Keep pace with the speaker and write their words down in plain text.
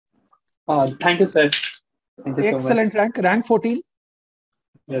Thank you, sir. Thank you so much. Excellent rank 14.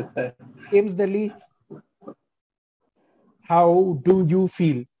 Yes, sir. AIIMS Delhi. How do you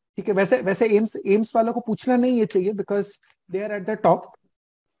feel? ठीक है, वैसे AIIMS वालों को पूछना नहीं ये चाहिए because they are at the top.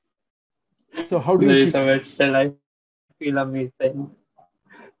 So how do you Very feel? so much. Still, I feel amazing.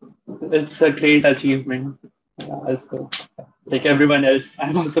 It's a great achievement. Also, like everyone else,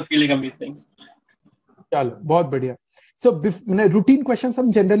 I'm also feeling amazing. चलो बहुत बढ़िया. सो routine question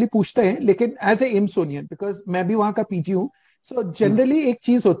हम generally पूछते हैं, लेकिन as a एम्सोनियन, because मैं भी वहां का पीजी हूँ, सो जनरली एक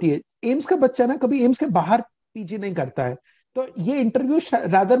चीज होती है, एम्स का बच्चा ना कभी एम्स के बाहर पीजी नहीं करता है. तो ये इंटरव्यू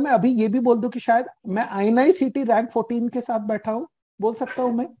रादर मैं अभी ये भी बोल दूं कि शायद मैं आईएनआईसीटी रैंक 14 के साथ बैठा हूँ, बोल सकता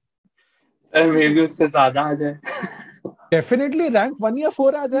हूँ मैं. सर मे भी उससे ज्यादा आ जाए. डेफिनेटली रैंक 1 या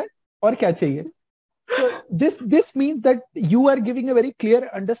 4 आ जाए, और क्या चाहिए. So this means that you are giving a very clear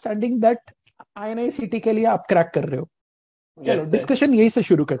understanding that INICET के लिए आप क्रैक कर रहे हो. चलो Yes, sir. डिस्कशन यही से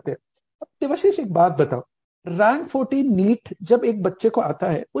शुरू करते हैं. अब देवाशीष एक बात बताओ, रैंक 14 नीट जब एक बच्चे को आता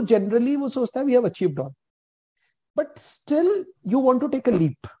है, वो जनरली वो सोचता है we have achieved all, but still you want to take a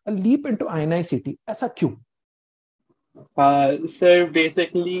leap into INICET. ऐसा क्यों? सर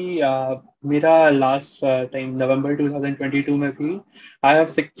बेसिकली मेरा लास्ट टाइम नवंबर 2022 में भी I have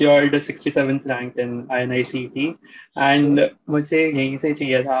secured 67th rank in INICET and मुझे यहीं से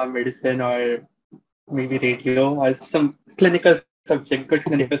चाहिए था मेडिसिन और मे बी रेडियो और सम clinical subject, good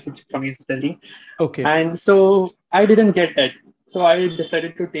clinical subject from East Delhi. Okay. And so I didn't get that. So I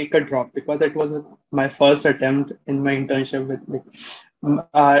decided to take a drop because it was my first attempt in my internship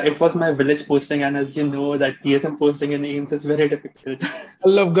it was my village posting, and as you know that PSM posting in AIIMS is very difficult.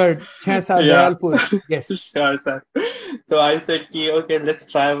 Lovegarh, 6-7 Yeah. Dayalpur. Yes. Sure, sir. So I said, okay, let's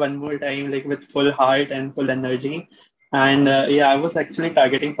try one more time, like with full heart and full energy. And yeah, I was actually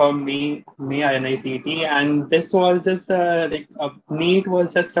targeting for me INICET, and this was just NEET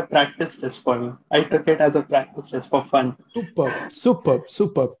was just a practice test for me. I took it as a practice test for fun.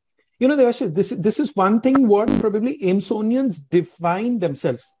 Superb. You know, Devashish, this is one thing what probably Aimsonians define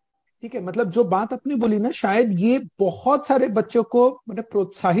themselves. ठीक है, मतलब जो बात आपने बोली ना, शायद ये बहुत सारे बच्चों को मतलब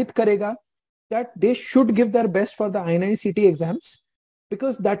प्रोत्साहित करेगा that they should give their best for the INICET exams,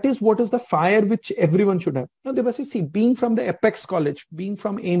 because that is what is the fire which everyone should have. Now, Devashish, see, being from the Apex College, being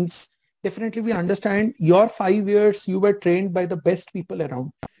from AIIMS, definitely we understand your 5 years you were trained by the best people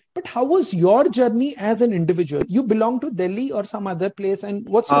around. But how was your journey as an individual? You belong to Delhi or some other place, and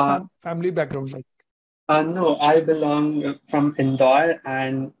what's your family background like? No, I belong from Indore,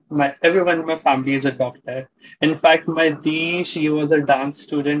 and everyone in my family is a doctor. In fact, my Dee, she was a dance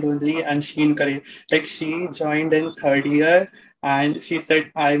student only, and she encouraged, like she joined in third year, and she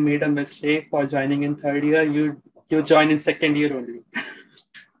said, "I made a mistake for joining in third year. You join in second year only."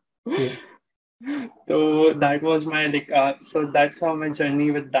 Okay. So that was my so that's how my journey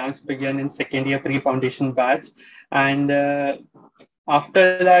with dance began in second year pre-foundation batch, and after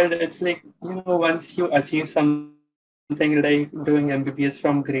that it's like, once you achieve something like doing MBBS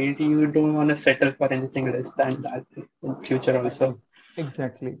from grade, you don't want to settle for anything less than that in future also.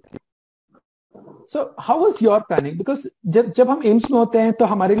 Exactly. So how was your planning? Because जब हम AIIMS में होते हैं तो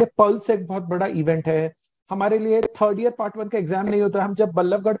हमारे लिए pulse एक बहुत बड़ा इवेंट है. हमारे लिए थर्ड ईयर पार्ट 1 का एग्जाम नहीं होता. हम जब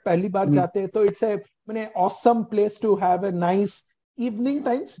बल्लभगढ़ पहली बार जाते हैं तो it's a awesome place to have a nice evening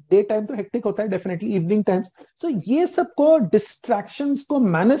times. Day time तो हेक्टिक होता है डेफिनेटली, इवनिंग टाइम्स. सो ये सब को डिस्ट्रैक्शंस को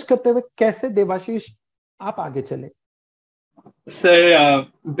मैनेज करते हुए कैसे देवाशीष आप आगे चले? So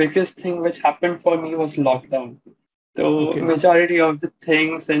biggest thing which happened for me was lockdown. So majority of the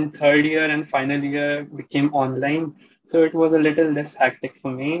things in third year and final year became online. So it was a little less hectic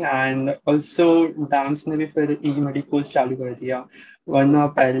for me, and also dance ने भी फिर eMedicoz चालू कर दिया. वरना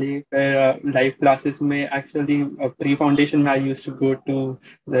पहले फिर live classes में actually pre-foundation में I used to go to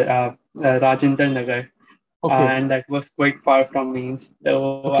the Rajendra Nagar, and that was quite far from me.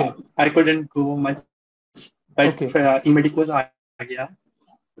 So I couldn't go much, but eMedicoz आ गया.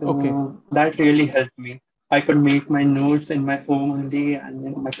 So that really helped me. I could make my notes in my home only and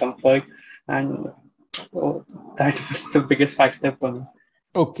in my comfort, and so that was the biggest factor for me.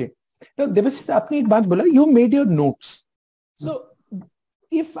 Okay. Now, Devashish, आपने एक बात बोला, you made your notes. So,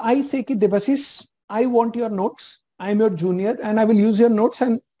 if I say कि Devashish, I want your notes, I am your junior, and I will use your notes,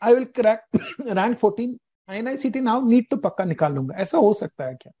 and I will crack rank 14, INICET now, NEET तो पक्का निकाल लूंगा. ऐसा हो सकता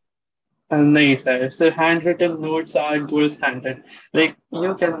है क्या? No, sir. So handwritten notes are gold standard. Like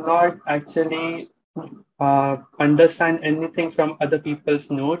you cannot actually understand anything from other people's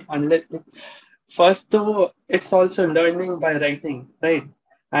note unless first though it's also learning by writing, right?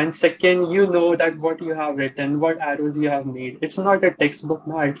 And second, you know that what you have written, what arrows you have made. It's not a textbook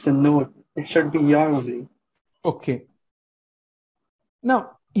now, it's a note. It should be your only. Okay.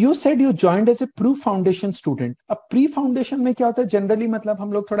 Now, you said you joined as a Pru foundation student. अब pre foundation में क्या होता है generally, मतलब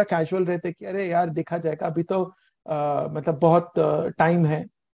हम लोग थोड़ा casual रहते हैं कि अरे यार देखा जाएगा, अभी तो मतलब बहुत टाइम है.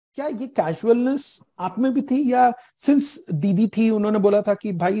 क्या ये कैजुअलनेस आप में भी थी, या सिंस दीदी थी उन्होंने बोला था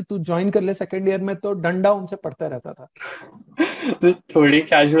कि भाई तू ज्वाइन कर ले सेकेंड ईयर में, तो डंडा उनसे पड़ता रहता था? थोड़ी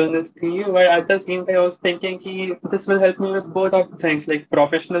casualness थी, but at the same time I was thinking कि this will help me with both of things, like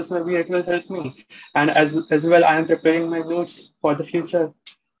professionals maybe it will help me, and as well I am preparing my notes for the future,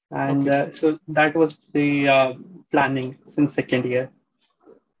 and Okay. so that was the planning since second year.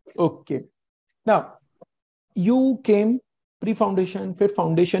 Okay. Now you came pre foundation, फिर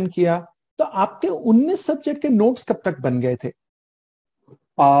foundation किया, तो आपके 19 subject के notes कब तक बन गए थे?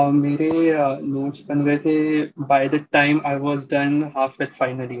 मेरे नोट्स बन गए थे by the time I was done half with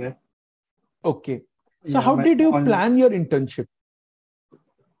final year. Okay. So Yeah, how मैं did you on plan your internship?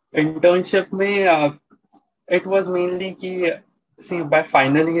 internship में it was mainly कि see by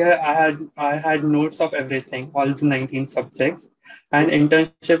final year I had notes of everything, all the 19 subjects, and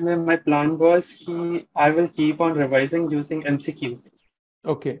internship में my plan was कि I will keep on revising using MCQs.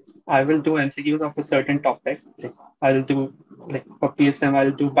 Okay. I will do MCQs of a certain topic. Like I'll do like for PSM,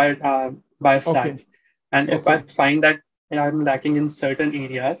 I'll do Okay. biostats, and if I Okay. find that I'm lacking in certain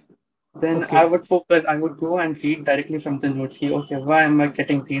areas, then I Okay. would focus. I would go and read directly from the notes. Here, okay, why am I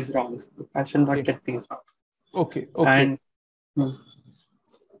getting these wrongs? I should not Okay. get these wrongs. Okay. Okay. And hmm,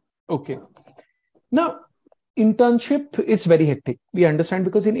 Okay. Now, internship is very hectic. We understand,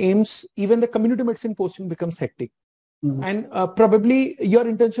 because in AIIMS, even the community medicine posting becomes hectic. hmm. And probably your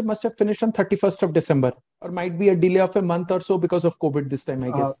internship must have finished on 31st of December, or might be a delay of a month or so because of COVID this time,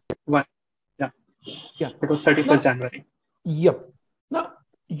 I guess. One, yeah, Yeah. it was 31st Now, January. yep. Now,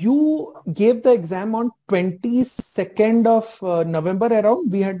 you gave the exam on 22nd of November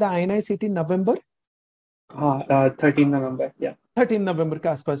around. We had the INICT in November. 13 November, yeah. 13 नवंबर के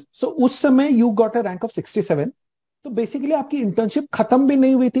आसपास. सो उस समय you got a rank of 67. तो basically आपकी internship खत्म भी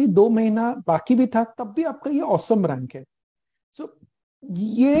नहीं हुई थी, 2 महीना बाकी भी था, तब भी आपका ये ऑसम रैंक है. सो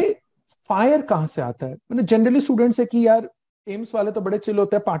ये फायर कहाँ से आता है? मैंने जनरली स्टूडेंट्स है कि यार एम्स वाले तो बड़े चिल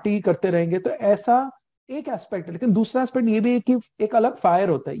होते हैं, पार्टी करते रहेंगे, तो ऐसा एक एस्पेक्ट है, लेकिन दूसरा एस्पेक्ट ये भी है कि एक अलग फायर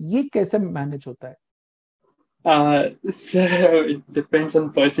होता है. ये कैसे मैनेज होता है? So it depends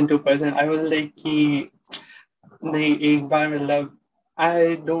on person to person. I was like कि नहीं एक बार मतलब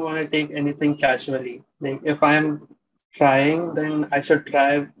I don't want to take anything casually. Like if I am trying, then I should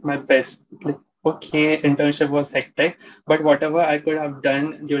try my best. Like okay, internship was hectic, but whatever I could have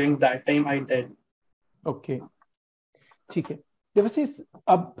done during that time, I did. Okay, ठीक है. Devashish,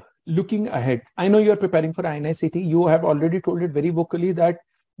 अब looking ahead, I know you are preparing for INICT. You have already told it very vocally that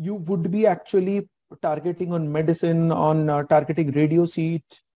you would be actually targeting on medicine, on targeting radio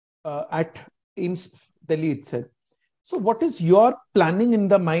seat at AIIMS Delhi itself. So what is your planning in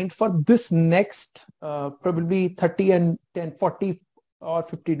the mind for this next probably 30 and 10, 40 or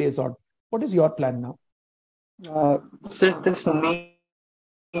 50 days on? What is your plan now? So this need,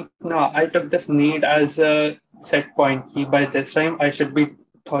 no, I took this need as a set point. Ki by this time, I should be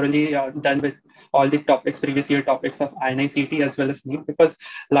thoroughly done with all the topics, previous year topics of INI-CT as well as NEET, because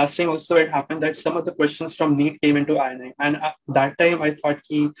last time also it happened that some of the questions from NEET came into INI, and at that time I thought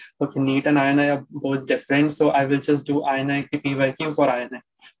ki, okay, NEET and INI are both different, so I will just do INI PYQ for INI.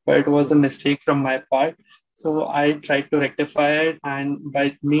 But it was a mistake from my part. So I tried to rectify it, and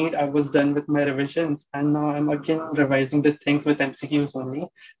by NEET, I was done with my revisions, and now I'm again revising the things with MCQs only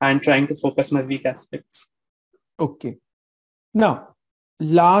and trying to focus my weak aspects. Okay. Now,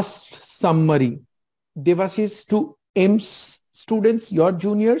 last summary, Devashish, to AIIMS students, your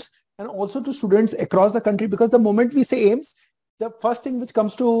juniors, and also to students across the country, because the moment we say AIIMS, the first thing which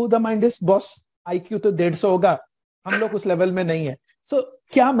comes to the mind is, boss, IQ तो 150 होगा, हम लोग उस level में नहीं है. So,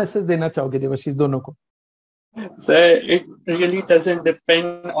 क्या message देना चाहोगे देवाशीष दोनों को? So it really doesn't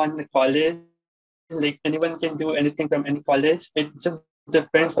depend on the college. Like anyone can do anything from any college. It just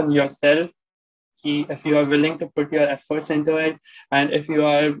depends on yourself. If you are willing to put your efforts into it, and if you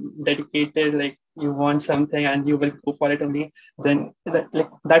are dedicated, like you want something and you will go for it only, then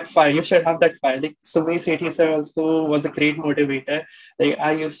that fire, you should have that fire. Like Sumit Sethi sir also was a great motivator. Like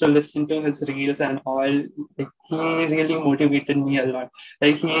I used to listen to his reels and all. Like he really motivated me a lot.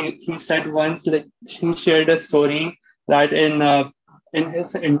 Like he said once, like he shared a story that in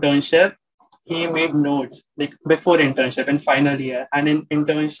his internship he made notes like before internship and final year, and in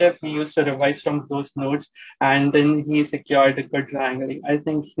internship he used to revise from those notes, and then he secured a good rank. Like, I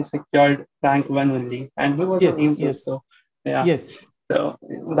think he secured rank 1 only, and he was an Yes, AIIMS yes, also. Yeah, yes. so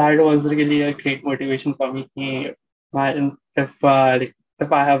that was really a great motivation for me. If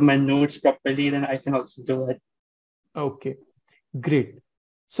I have my notes properly, then I can also do it. Okay, great.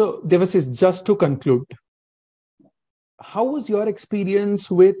 So Devashish, just to conclude, how was your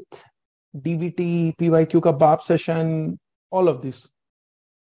experience with DVT, PYQ ka BAP session, all of this?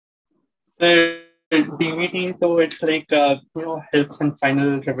 DVT, so it's like helps in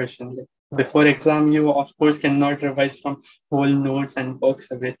final revision. Like before exam, you of course cannot revise from whole notes and books,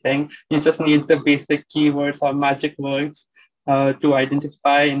 everything. You just need the basic keywords or magic words to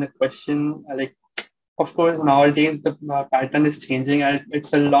identify in a question. Like of course, nowadays the pattern is changing and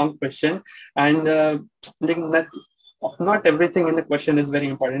it's a long question, and like not everything in the question is very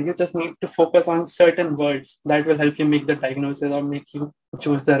important. You just need to focus on certain words that will help you make the diagnosis or make you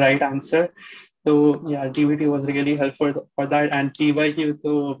choose the right answer. So yeah, DVT was really helpful for that, and PYQ,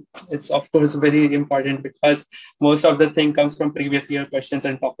 so it's of course very important because most of the thing comes from previous year questions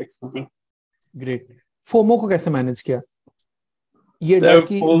and topics. Great. FOMO को कैसे manage किया? ये डर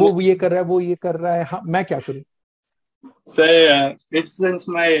कि वो ये कर रहा है, वो ये कर रहा है, हाँ, मैं क्या करूं? So it's since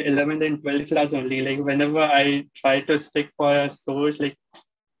my 11th and 12th class only. Like whenever I try to stick for a source, like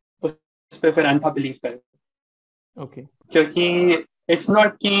उस पे फिर अंधा believe कर. Okay. क्योंकि it's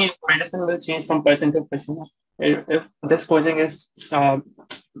not कि medicine will change from person to person. If this coaching is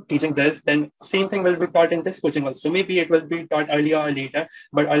teaching this, then same thing will be taught in this coaching also. Maybe it will be taught earlier or later,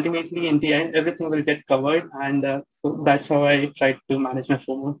 but ultimately in the end, everything will get covered, and so that's how I try to manage my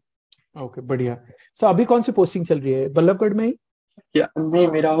FOMO. Okay, बढ़िया. So अभी कौन सी posting चल रही है? बल्लभगढ़ में ही? नहीं,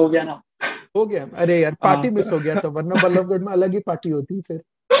 मेरा हो गया ना. हो गया. अरे यार, पार्टी मिस हो गया तो, वरना बल्लभगढ़ में अलग ही पार्टी होती फिर.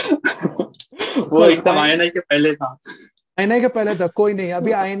 वो एकदम आईएनआई के पहले था. आईएनआई के पहले था, कोई नहीं.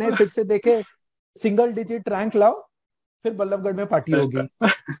 अभी आईएनआई फिर से देखे, सिंगल डिजिट रैंक लाओ, फिर बल्लभगढ़ में पार्टी होगी.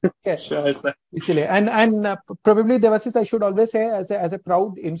 इसलिए and probably Devashish, I should always say as a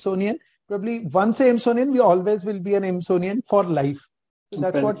proud IMSonian, probably once a IMSonian, we always will be an IMSonian for life. So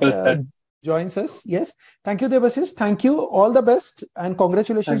that's what joins us. Yes. Thank you, Devashish. Thank you. All the best and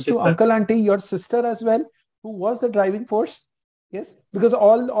congratulations to Uncle, Auntie, your sister as well, who was the driving force. Yes, because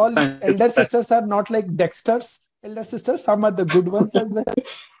all elder sisters are not like Dexter's elder sisters. Some are the good ones as well.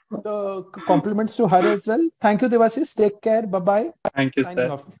 So compliments to her as well. Thank you, Devashish. Take care. Bye-bye. Thank you,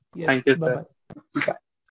 sir. Yes, thank you, bye-bye. Sir. Bye.